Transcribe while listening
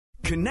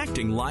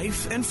Connecting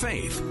life and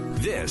faith.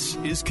 This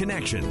is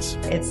Connections.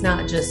 It's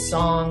not just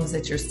songs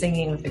that you're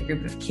singing with a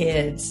group of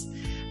kids,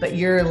 but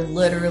you're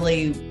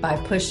literally, by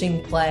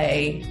pushing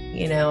play,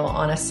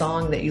 on a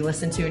song that you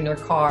listen to in your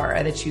car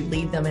or that you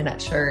lead them in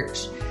at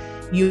church,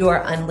 you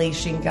are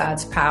unleashing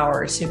God's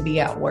power to be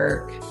at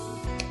work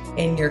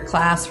in your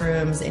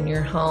classrooms, in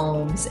your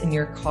homes, in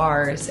your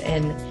cars.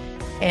 And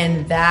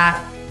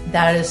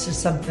that is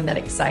just something that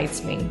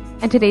excites me.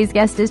 And today's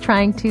guest is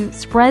trying to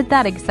spread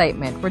that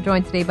excitement. We're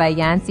joined today by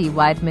Yancey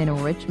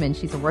Wideman-Richmond.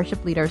 She's a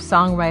worship leader,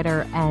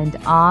 songwriter, and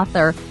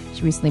author.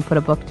 She recently put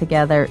a book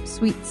together,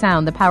 Sweet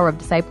Sound, The Power of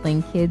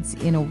Discipling Kids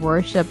in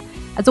Worship,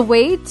 as a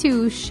way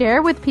to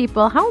share with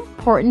people how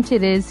important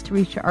it is to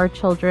reach our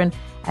children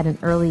at an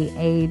early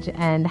age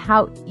and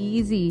how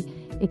easy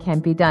it can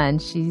be done.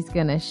 She's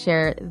going to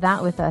share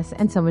that with us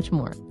and so much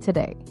more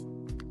today.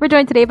 We're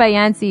joined today by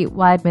Yancey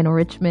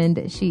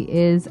Wideman-Richmond. She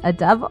is a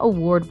Dove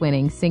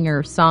Award-winning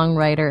singer,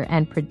 songwriter,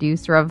 and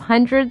producer of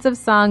hundreds of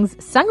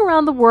songs sung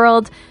around the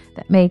world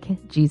that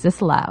make Jesus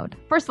loud.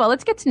 First of all,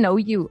 let's get to know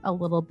you a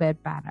little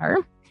bit better.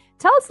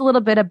 Tell us a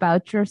little bit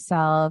about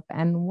yourself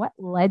and what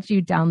led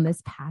you down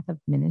this path of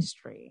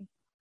ministry.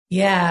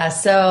 Yeah,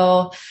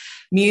 so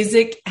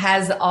music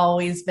has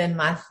always been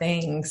my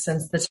thing.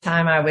 Since the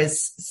time I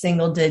was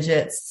single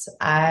digits,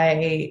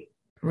 I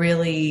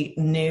really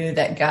knew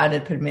that God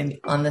had put me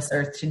on this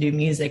earth to do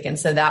music. And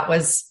so that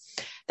was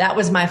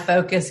my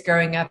focus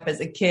growing up as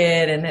a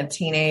kid and a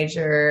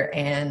teenager,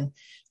 and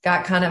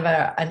got kind of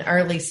an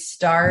early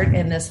start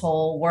in this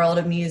whole world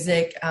of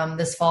music.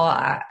 This fall,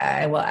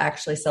 I will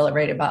actually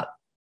celebrate about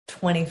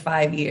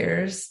 25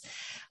 years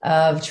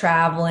of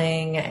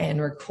traveling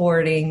and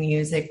recording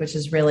music, which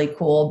is really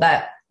cool.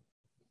 But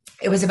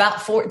it was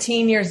about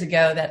 14 years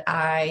ago that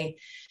I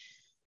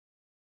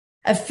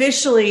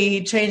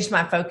officially changed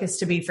my focus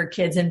to be for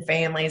kids and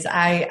families.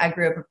 I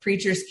grew up a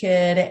preacher's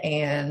kid,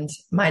 and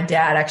my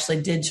dad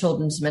actually did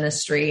children's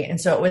ministry. And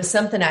so it was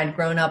something I'd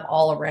grown up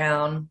all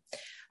around.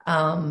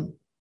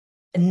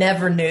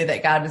 Never knew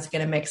that God was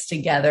going to mix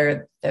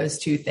together those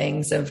two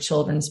things of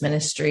children's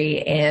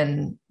ministry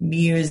and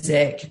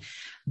music.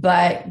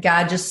 But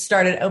God just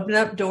started opening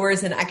up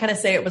doors. And I kind of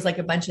say it was like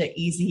a bunch of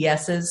easy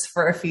yeses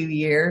for a few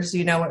years.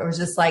 It was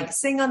just like,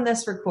 sing on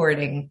this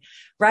recording,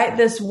 write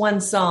this one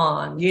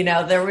song.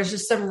 There was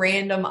just some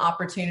random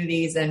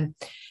opportunities. And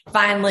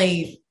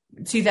finally,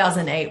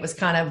 2008 was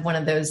kind of one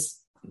of those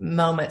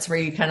moments where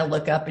you kind of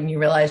look up and you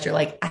realize you're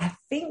like, I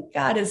think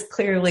God is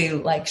clearly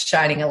like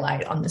shining a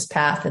light on this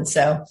path. And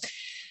so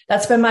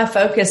that's been my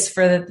focus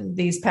for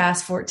these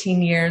past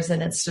 14 years.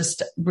 And it's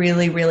just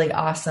really, really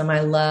awesome.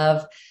 I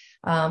love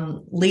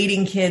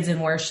leading kids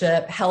in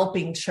worship,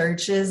 helping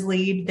churches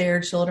lead their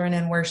children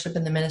in worship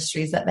in the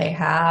ministries that they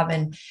have,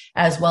 and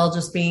as well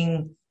just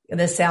being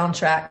the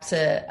soundtrack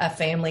to a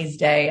family's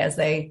day as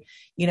they,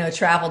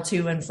 travel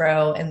to and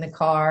fro in the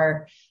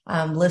car,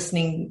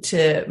 listening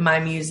to my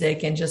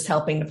music and just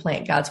helping to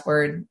plant God's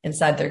word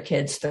inside their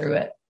kids through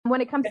it.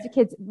 When it comes to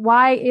kids,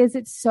 why is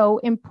it so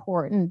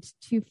important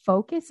to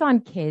focus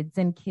on kids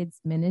and kids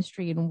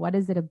ministry, and what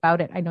is it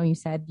about it? I know you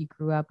said you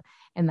grew up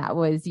and that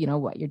was,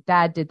 what your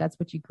dad did. That's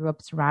what you grew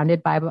up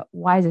surrounded by. But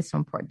why is it so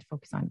important to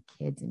focus on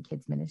kids and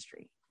kids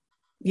ministry?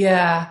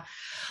 Yeah.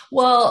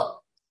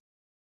 Well,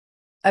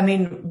 I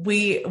mean,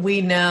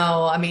 we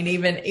know, I mean,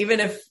 even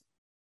if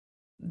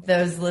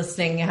those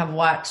listening have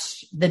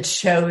watched The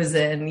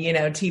Chosen,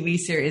 TV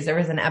series, there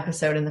was an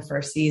episode in the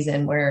first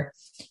season where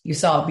you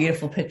saw a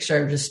beautiful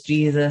picture of just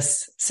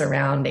Jesus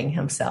surrounding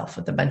himself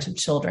with a bunch of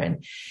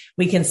children.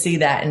 We can see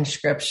that in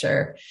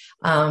scripture.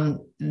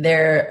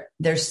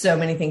 There's so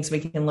many things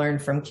we can learn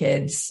from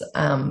kids,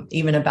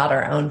 even about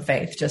our own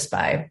faith, just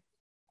by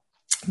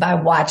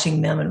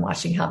watching them and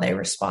watching how they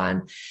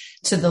respond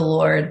to the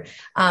Lord.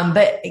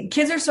 But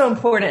kids are so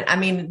important. I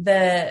mean,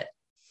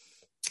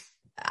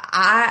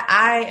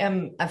 I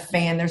am a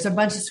fan. There's a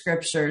bunch of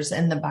scriptures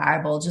in the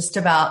Bible just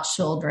about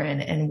children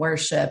and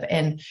worship.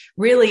 And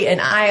really an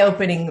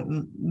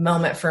eye-opening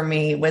moment for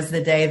me was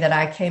the day that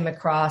I came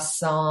across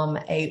Psalm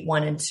 8,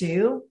 1 and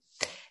 2.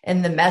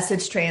 In the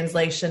Message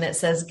translation, it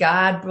says,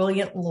 God,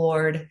 brilliant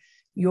Lord,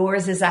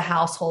 yours is a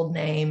household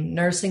name.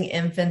 Nursing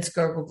infants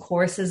gurgle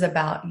choruses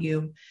about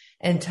you,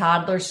 and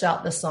toddlers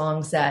shout the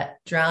songs that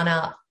drown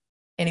out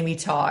enemy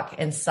talk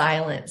and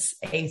silence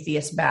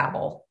atheist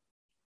babble.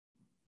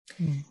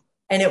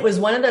 And it was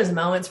one of those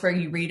moments where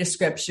you read a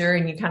scripture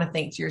and you kind of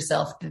think to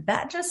yourself, did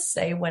that just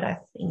say what I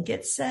think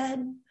it said?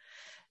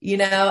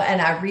 And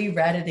I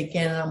reread it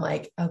again and I'm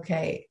like,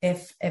 okay,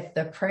 if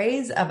the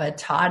praise of a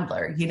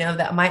toddler,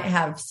 that might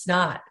have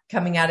snot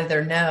coming out of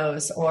their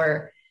nose,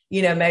 or,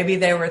 maybe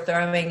they were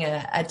throwing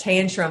a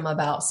tantrum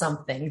about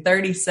something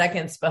 30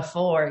 seconds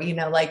before,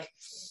 like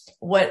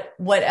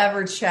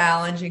whatever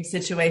challenging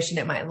situation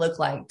it might look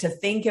like, to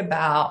think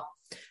about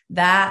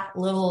that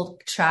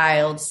little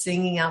child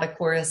singing out a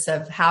chorus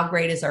of how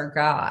great is our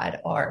God,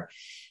 or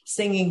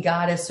singing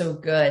God is so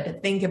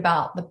good. Think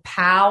about the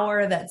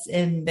power that's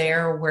in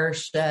their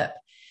worship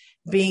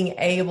being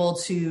able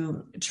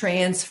to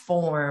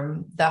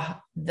transform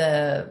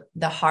the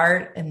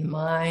heart and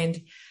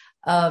mind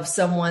of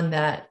someone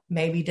that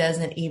maybe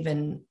doesn't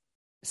even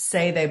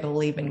say they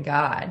believe in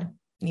God.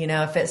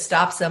 If it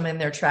stops them in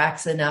their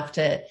tracks enough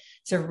to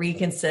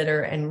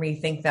reconsider and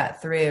rethink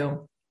that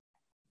through,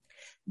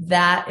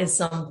 that is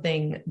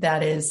something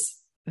that is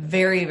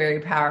very,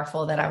 very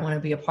powerful that I want to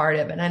be a part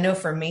of. And I know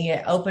for me,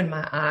 it opened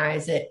my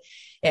eyes. It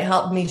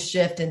helped me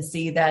shift and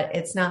see that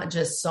it's not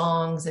just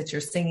songs that you're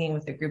singing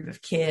with a group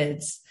of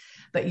kids,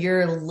 but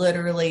you're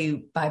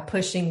literally, by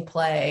pushing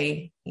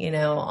play,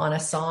 on a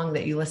song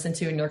that you listen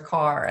to in your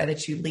car or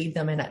that you lead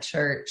them in at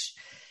church,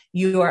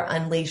 you are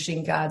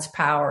unleashing God's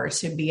power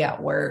to be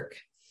at work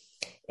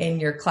in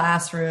your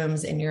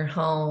classrooms, in your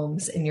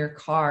homes, in your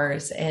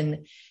cars.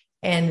 And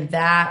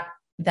that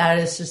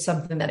is just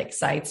something that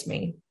excites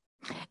me.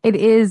 It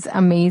is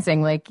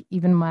amazing. Like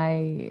even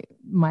my,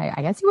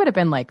 I guess he would have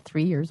been like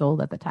 3 years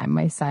old at the time.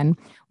 My son,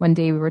 one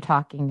day we were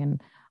talking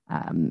and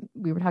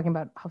we were talking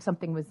about how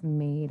something was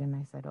made. And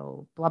I said,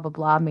 oh, blah, blah,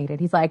 blah made it.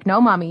 He's like, no,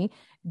 mommy,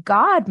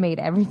 God made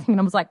everything. And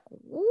I was like,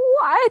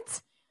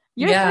 what?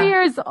 You're 3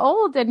 years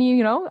old and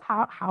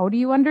how do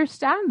you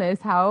understand this?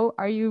 How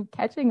are you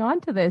catching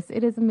on to this?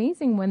 It is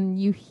amazing when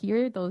you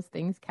hear those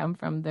things come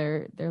from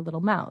their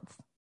little mouths.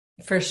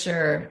 For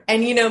sure.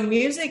 And,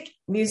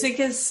 music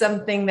is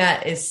something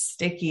that is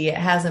sticky. It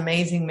has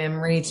amazing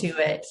memory to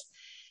it.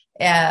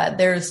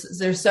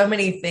 There's so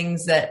many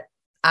things that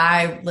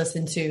I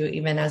listened to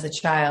even as a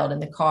child in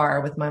the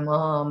car with my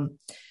mom,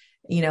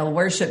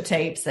 worship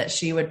tapes that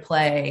she would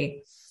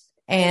play.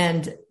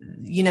 And,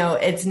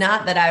 it's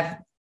not that I've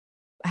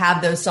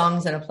have those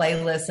songs in a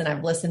playlist and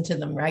I've listened to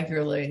them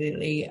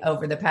regularly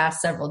over the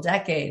past several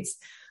decades,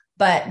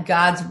 but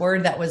God's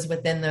word that was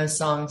within those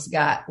songs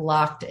got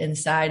locked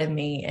inside of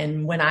me.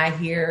 And when I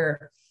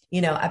hear,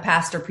 a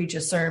pastor preach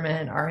a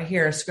sermon, or I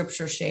hear a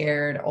scripture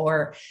shared,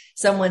 or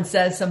someone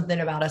says something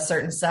about a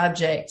certain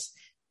subject,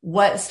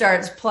 what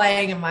starts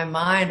playing in my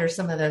mind are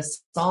some of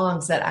those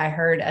songs that I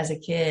heard as a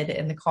kid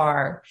in the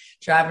car,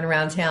 driving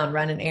around town,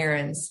 running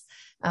errands.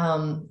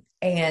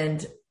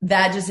 And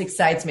that just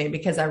excites me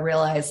because I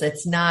realize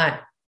it's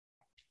not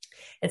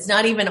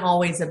even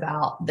always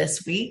about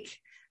this week,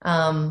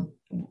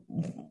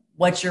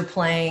 what you're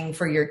playing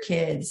for your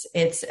kids.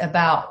 It's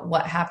about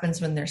what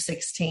happens when they're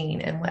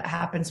 16 and what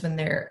happens when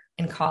they're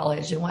in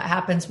college and what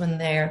happens when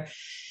they're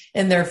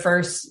in their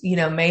first,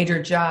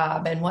 major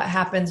job, and what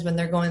happens when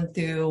they're going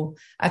through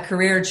a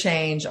career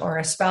change, or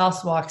a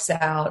spouse walks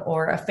out,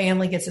 or a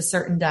family gets a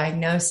certain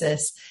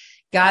diagnosis.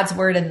 God's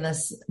word in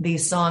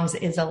these songs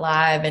is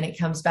alive, and it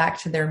comes back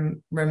to their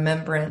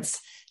remembrance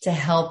to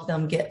help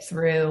them get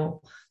through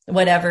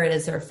whatever it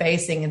is they're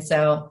facing. And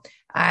so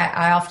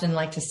I often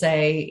like to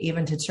say,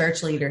 even to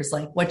church leaders,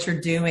 like, what you're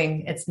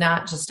doing, it's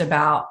not just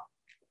about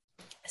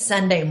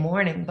Sunday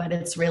morning, but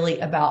it's really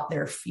about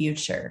their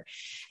future.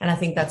 And I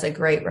think that's a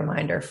great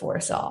reminder for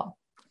us all.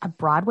 A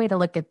broad way to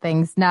look at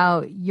things.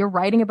 Now, you're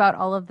writing about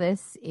all of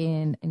this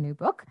in a new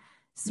book,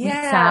 Sweet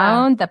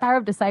Sound, The Power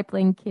of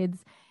Discipling Kids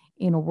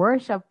in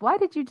Worship. Why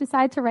did you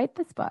decide to write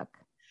this book?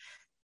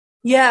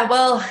 Yeah,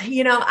 well,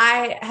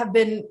 I have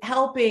been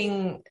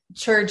helping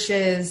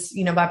churches,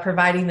 by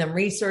providing them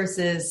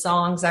resources,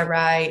 songs I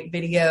write,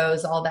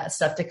 videos, all that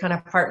stuff, to kind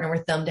of partner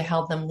with them to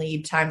help them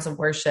lead times of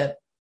worship.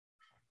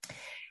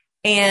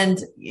 And,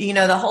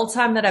 the whole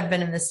time that I've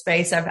been in this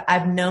space,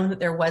 I've known that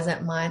there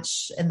wasn't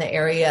much in the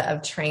area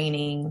of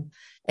training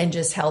and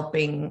just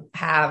helping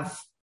have,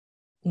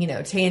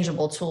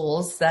 tangible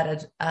tools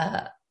that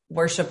a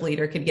worship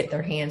leader could get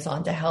their hands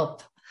on to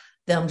help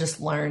them just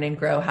learn and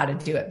grow how to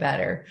do it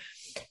better.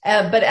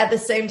 But at the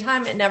same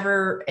time,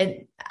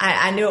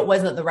 I knew it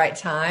wasn't the right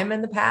time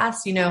in the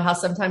past. How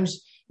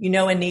sometimes,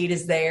 a need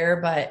is there,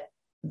 but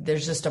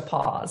there's just a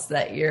pause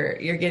that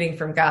you're getting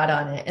from God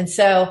on it. And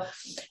so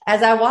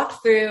as I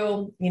walked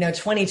through,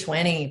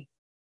 2020,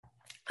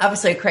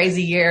 obviously a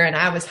crazy year, and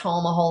I was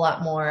home a whole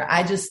lot more.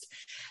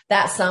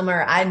 That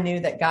summer, I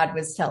knew that God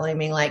was telling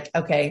me, like,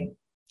 okay,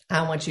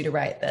 I want you to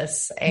write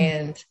this.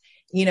 And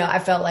I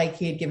felt like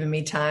he had given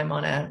me time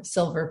on a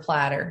silver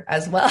platter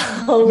as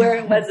well, where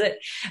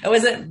I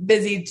wasn't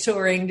busy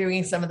touring,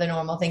 doing some of the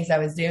normal things I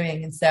was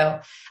doing. And so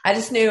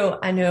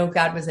I knew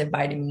God was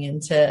inviting me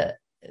into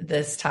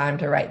this time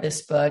to write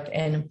this book.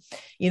 And,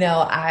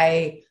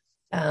 I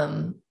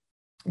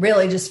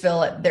really just feel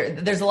like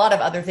there's a lot of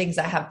other things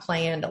I have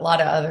planned, a lot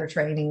of other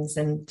trainings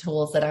and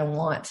tools that I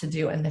want to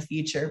do in the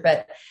future.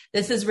 But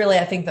this is really,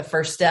 I think, the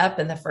first step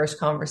and the first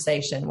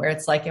conversation, where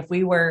it's like, if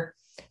we were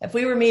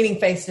meeting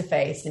face to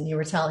face and you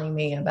were telling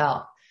me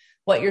about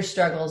what your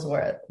struggles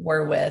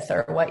were with,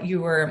 or what you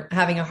were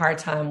having a hard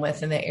time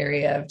with in the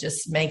area of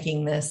just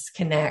making this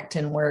connect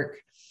and work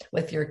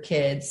with your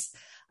kids,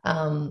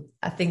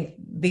 I think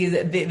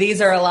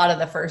these are a lot of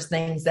the first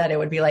things that it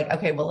would be like,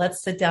 okay, well,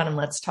 let's sit down and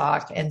let's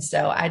talk. And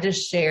so I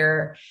just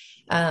share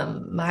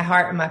my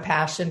heart and my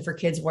passion for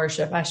kids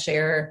worship. I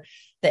share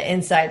the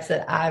insights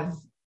that I've,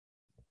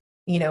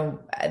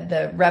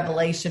 the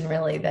revelation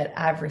really that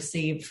I've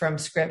received from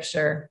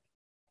Scripture.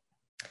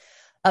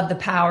 of the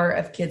power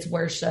of kids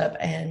worship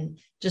and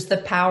just the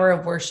power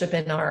of worship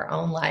in our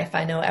own life.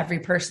 I know every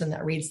person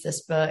that reads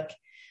this book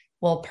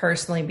will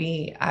personally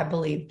be, I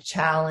believe,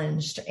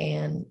 challenged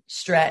and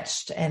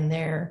stretched, and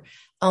their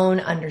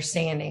own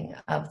understanding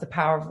of the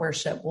power of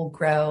worship will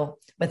grow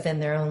within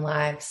their own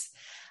lives.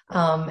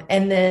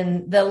 And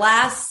then the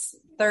last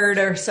third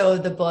or so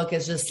of the book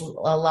is just a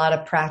lot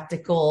of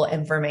practical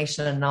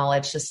information and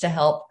knowledge just to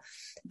help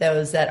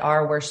those that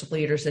are worship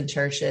leaders in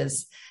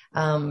churches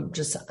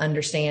just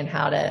understand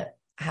how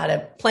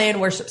to plan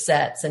worship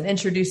sets and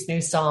introduce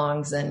new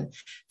songs and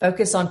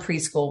focus on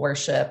preschool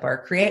worship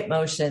or create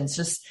motions,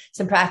 just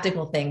some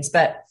practical things.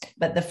 But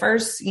the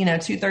first,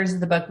 2/3 of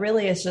the book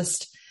really is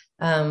just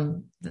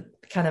the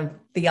kind of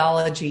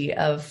theology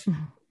of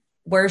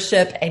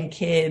worship and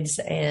kids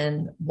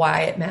and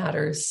why it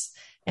matters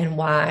and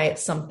why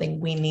it's something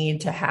we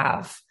need to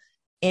have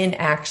in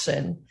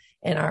action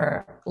in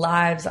our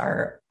lives,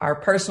 our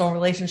personal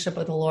relationship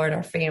with the Lord,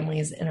 our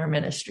families, and our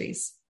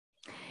ministries.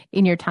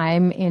 In your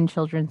time in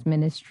children's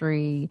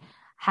ministry,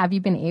 have you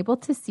been able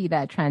to see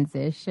that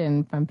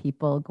transition from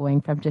people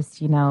going from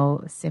just,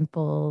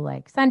 simple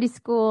like Sunday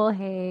school,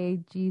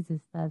 hey,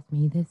 Jesus loves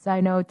me, this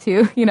I know,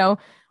 to,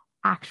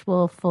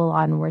 actual full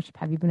on worship?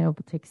 Have you been able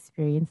to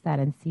experience that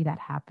and see that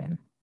happen?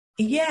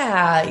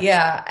 Yeah.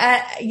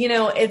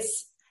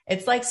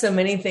 It's like so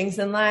many things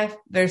in life.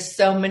 There's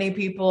so many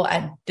people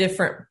at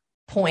different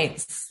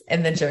points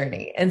in the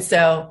journey. And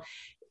so,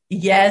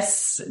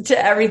 yes, to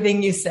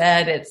everything you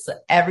said, it's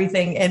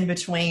everything in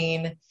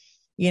between.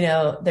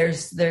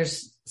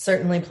 There's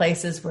certainly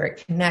places where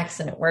it connects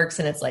and it works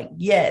and it's like,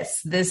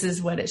 yes, this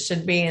is what it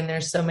should be. And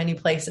there's so many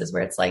places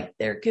where it's like,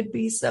 there could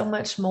be so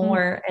much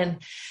more. And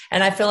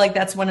I feel like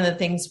that's one of the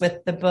things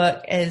with the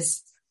book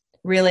is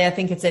really, I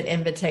think it's an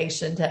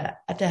invitation to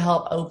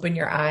help open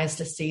your eyes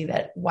to see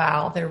that,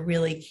 wow, there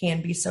really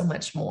can be so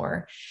much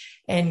more.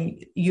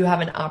 And you have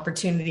an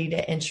opportunity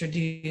to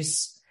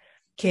introduce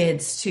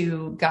kids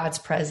to God's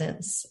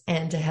presence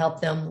and to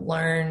help them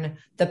learn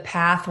the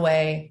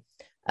pathway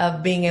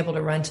of being able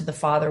to run to the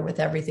Father with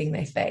everything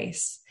they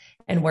face.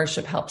 And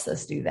worship helps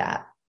us do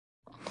that.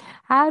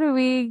 How do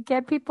we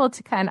get people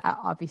to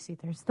obviously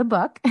there's the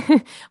book,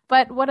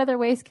 but what other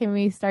ways can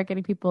we start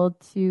getting people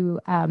to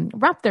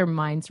wrap their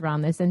minds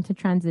around this and to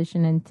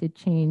transition and to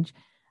change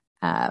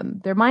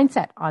their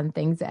mindset on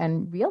things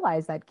and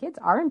realize that kids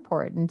are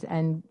important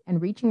and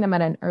reaching them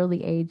at an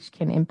early age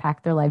can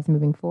impact their lives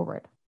moving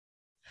forward?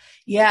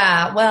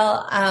 Yeah,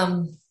 well,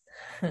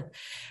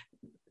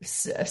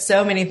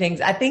 so many things.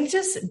 I think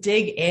just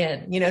dig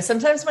in.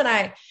 Sometimes when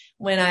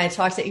I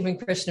talk to even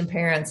Christian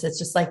parents, it's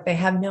just like they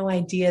have no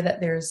idea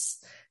that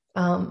there's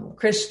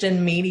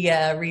Christian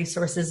media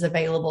resources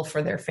available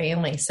for their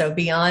family. So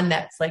beyond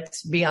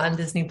Netflix, beyond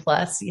Disney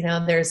Plus,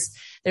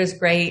 there's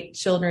great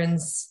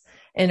children's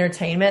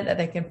entertainment that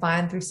they can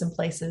find through some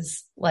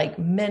places like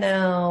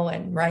Minnow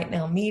and Right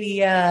Now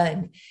Media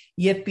and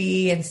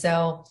Yippee. And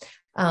so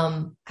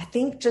I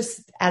think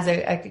just as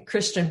a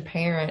Christian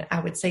parent, I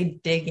would say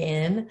dig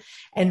in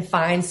and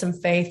find some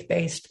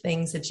faith-based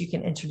things that you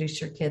can introduce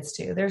your kids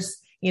to.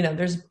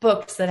 There's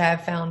books that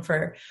I've found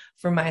for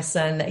my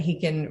son that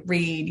he can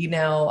read,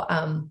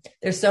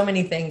 there's so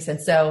many things. And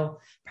so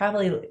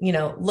probably,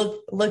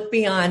 look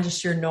beyond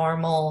just your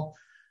normal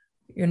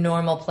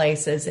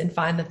places and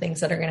find the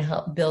things that are going to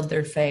help build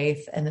their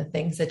faith and the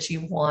things that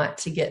you want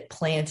to get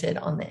planted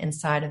on the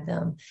inside of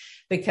them.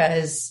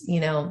 Because,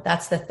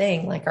 that's the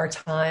thing, like our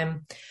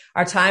time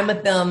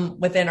with them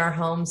within our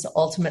homes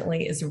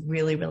ultimately is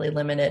really, really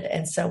limited.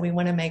 And so we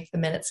want to make the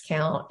minutes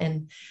count.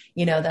 And,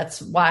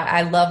 that's why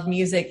I love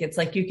music. It's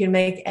like, you can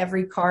make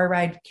every car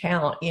ride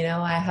count.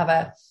 I have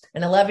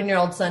an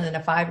 11-year-old son and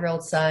a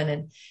 5-year-old son,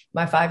 and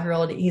my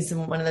 5-year-old, he's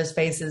in one of those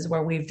phases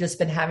where we've just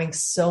been having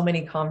so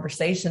many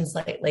conversations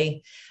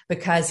lately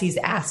because he's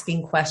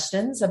asking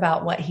questions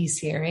about what he's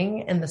hearing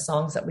in the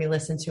songs that we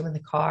listen to in the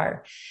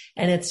car.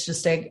 And it's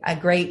just a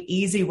great,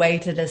 easy way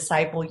to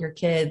disciple your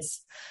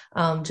kids,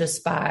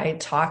 just by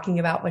talking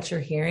about what you're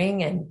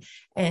hearing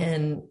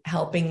and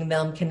helping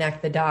them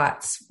connect the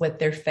dots with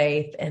their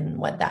faith and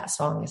what that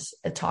song is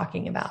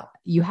talking about.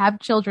 You have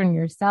children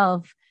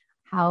yourself.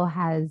 How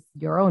has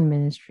your own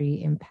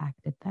ministry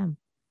impacted them?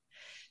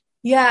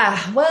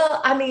 Yeah,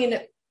 well, I mean,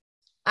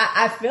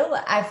 I feel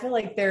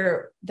like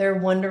they're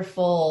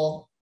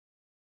wonderful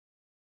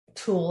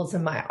tools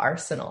in my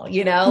arsenal,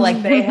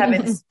 like they have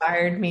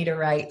inspired me to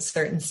write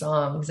certain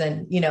songs.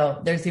 And,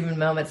 there's even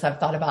moments I've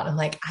thought about, I'm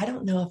like, I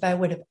don't know if I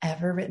would have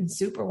ever written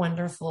Super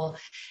Wonderful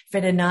if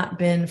it had not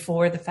been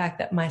for the fact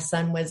that my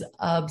son was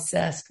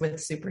obsessed with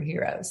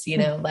superheroes,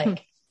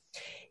 like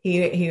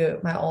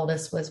my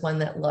oldest was one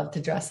that loved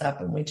to dress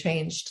up, and we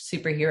changed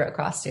superhero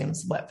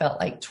costumes, what felt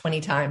like 20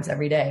 times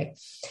every day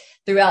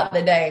throughout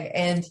the day.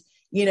 And,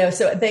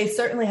 so they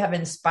certainly have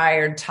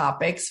inspired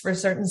topics for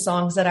certain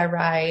songs that I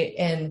write.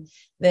 And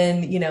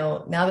then,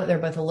 now that they're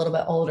both a little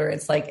bit older,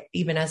 it's like,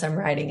 even as I'm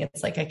writing,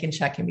 it's like, I can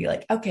check and be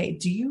like, okay,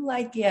 do you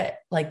like it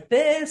like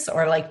this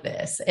or like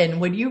this?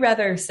 And would you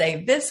rather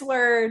say this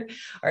word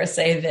or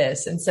say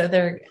this? And so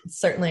they're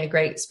certainly a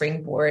great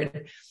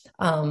springboard.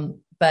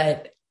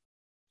 But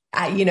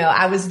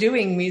I was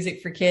doing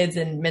music for kids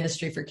and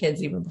ministry for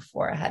kids even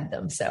before I had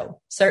them.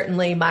 So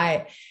certainly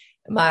my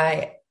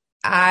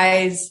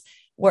eyes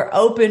were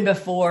open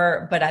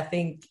before, but I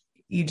think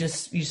you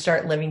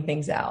start living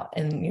things out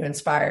and you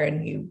inspire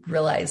and you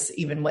realize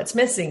even what's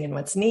missing and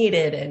what's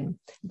needed and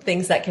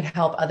things that could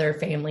help other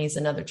families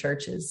and other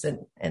churches.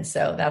 And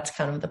so that's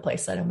kind of the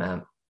place that I'm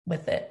at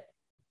with it.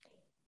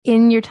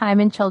 In your time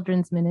in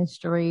children's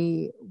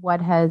ministry, what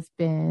has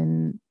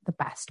been the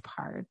best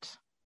part?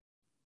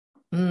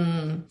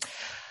 Well,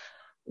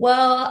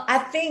 I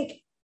think,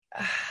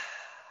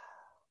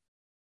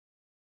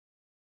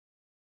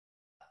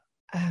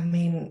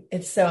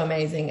 it's so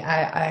amazing.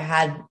 I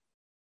had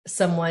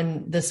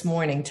someone this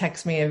morning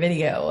text me a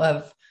video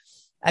of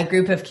a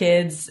group of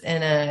kids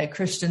in a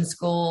Christian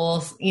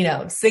school,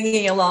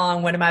 singing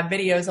along. One of my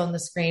videos on the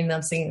screen,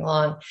 them singing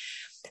along.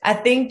 I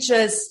think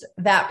just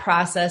that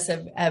process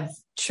of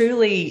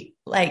truly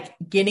like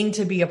getting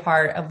to be a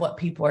part of what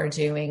people are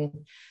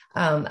doing.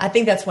 I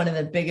think that's one of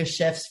the biggest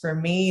shifts for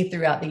me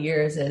throughout the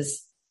years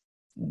is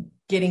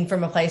getting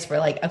from a place where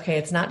like, okay,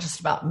 it's not just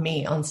about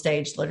me on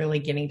stage, literally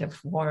getting to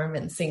perform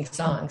and sing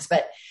songs,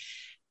 but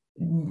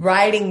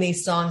writing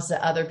these songs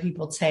that other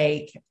people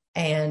take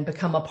and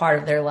become a part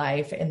of their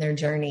life and their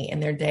journey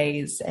and their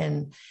days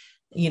and,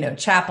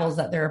 chapels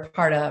that they're a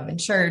part of and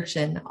church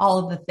and all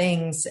of the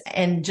things.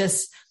 And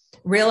just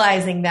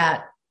realizing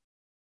that,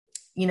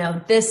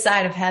 this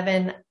side of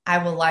heaven,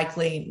 I will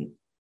likely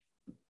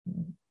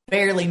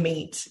barely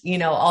meet,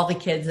 all the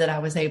kids that I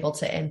was able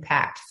to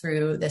impact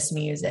through this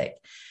music.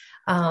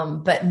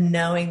 But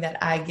knowing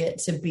that I get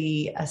to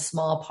be a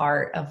small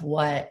part of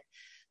what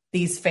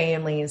these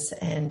families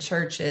and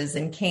churches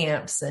and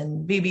camps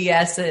and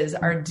VBSs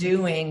are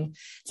doing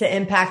to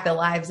impact the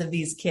lives of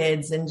these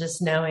kids. And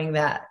just knowing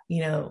that,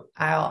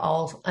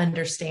 I'll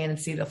understand and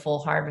see the full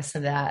harvest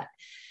of that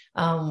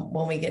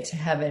when we get to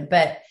heaven.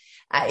 But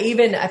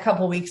even a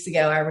couple of weeks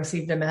ago, I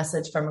received a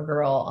message from a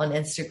girl on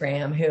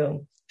Instagram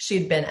who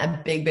she'd been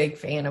a big, big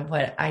fan of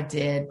what I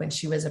did when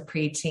she was a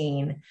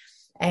preteen.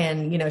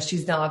 And,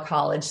 she's now a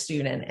college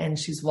student and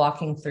she's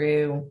walking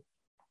through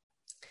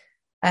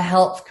a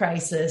health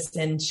crisis.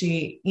 And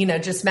she,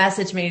 just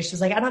messaged me.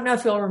 She's like, I don't know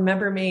if you'll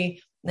remember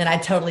me. And I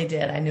totally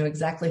did. I knew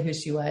exactly who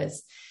she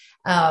was.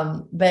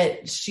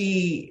 But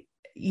she,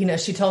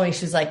 she told me,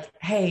 she's like,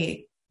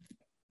 hey,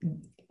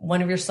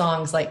 one of your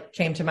songs like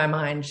came to my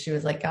mind. She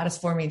was like, God is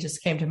for me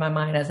just came to my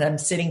mind as I'm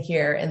sitting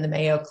here in the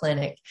Mayo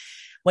Clinic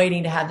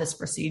waiting to have this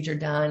procedure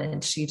done.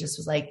 And she just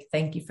was like,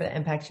 thank you for the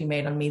impact you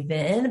made on me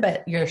then,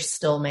 but you're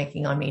still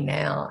making on me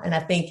now. And I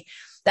think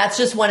that's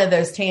just one of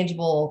those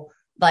tangible,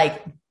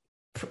 like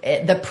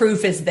the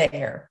proof is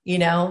there,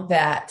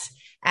 that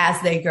as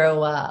they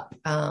grow up,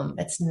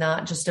 it's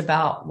not just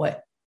about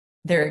what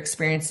they're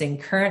experiencing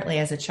currently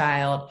as a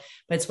child,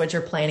 but it's what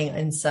you're planning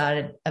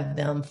inside of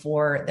them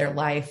for their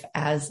life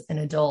as an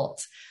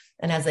adult.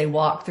 And as they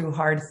walk through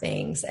hard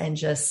things and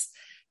just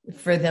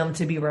for them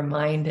to be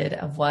reminded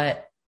of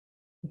what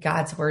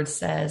God's word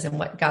says and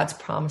what God's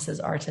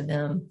promises are to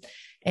them,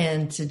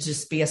 and to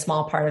just be a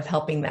small part of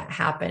helping that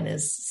happen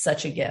is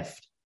such a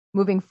gift.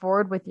 Moving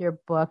forward with your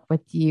book,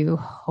 what do you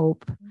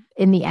hope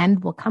in the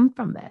end will come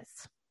from this?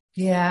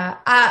 Yeah,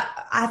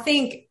 I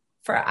think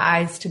for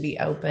eyes to be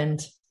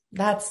opened,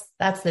 that's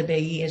the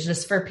biggie, is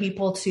just for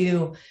people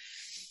to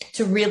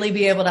really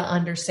be able to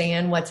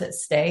understand what's at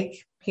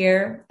stake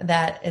here,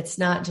 that it's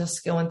not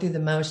just going through the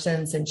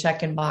motions and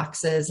checking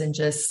boxes and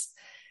just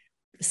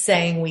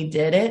saying we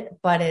did it,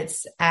 but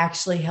it's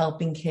actually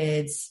helping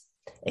kids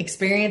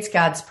experience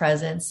God's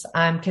presence.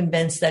 I'm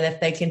convinced that if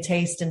they can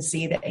taste and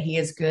see that he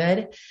is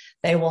good,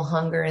 they will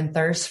hunger and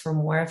thirst for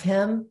more of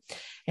him.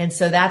 And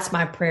so that's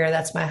my prayer.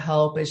 That's my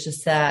hope, is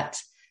just that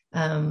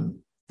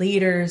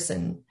leaders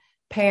and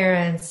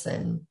parents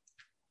and,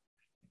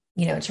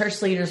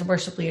 church leaders,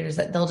 worship leaders,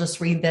 that they'll just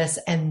read this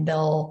and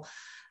they'll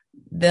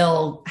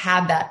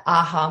have that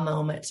aha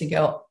moment to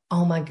go,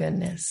 oh my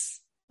goodness,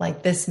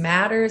 like this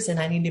matters. And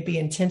I need to be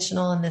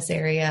intentional in this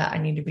area. I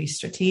need to be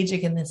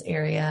strategic in this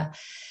area.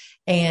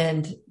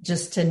 And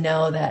just to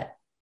know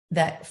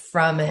that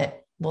from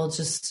it will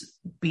just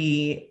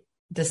be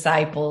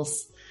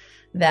disciples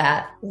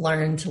that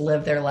learn to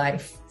live their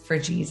life for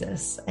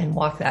Jesus and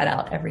walk that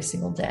out every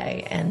single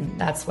day. And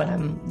that's what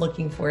I'm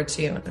looking forward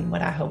to and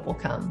what I hope will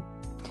come.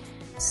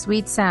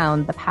 Sweet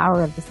Sound, the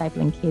power of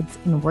discipling kids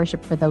in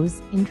worship. For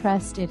those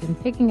interested in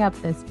picking up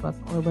this book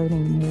or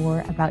learning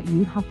more about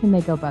you, how can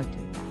they go about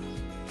doing that?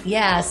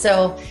 Yeah,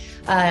 so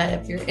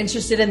if you're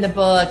interested in the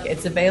book,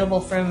 it's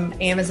available from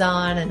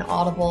Amazon and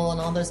Audible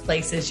and all those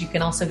places. You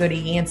can also go to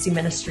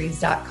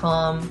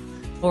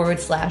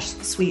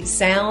yanceyministries.com/Sweet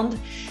Sound.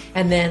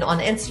 And then on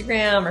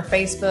Instagram or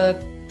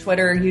Facebook,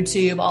 Twitter,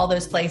 YouTube, all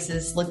those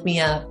places. Look me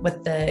up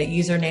with the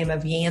username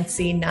of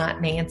Yancey,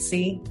 not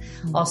Nancy,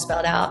 all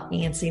spelled out.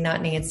 Yancey,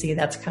 not Nancy.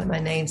 That's kind of my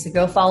name. So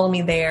go follow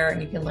me there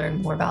and you can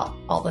learn more about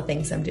all the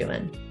things I'm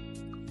doing.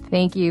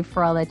 Thank you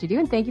for all that you do.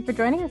 And thank you for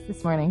joining us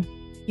this morning.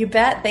 You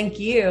bet. Thank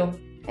you.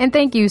 And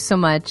thank you so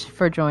much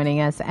for joining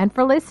us and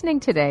for listening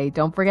today.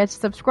 Don't forget to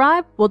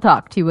subscribe. We'll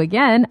talk to you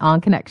again on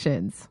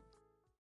Connections.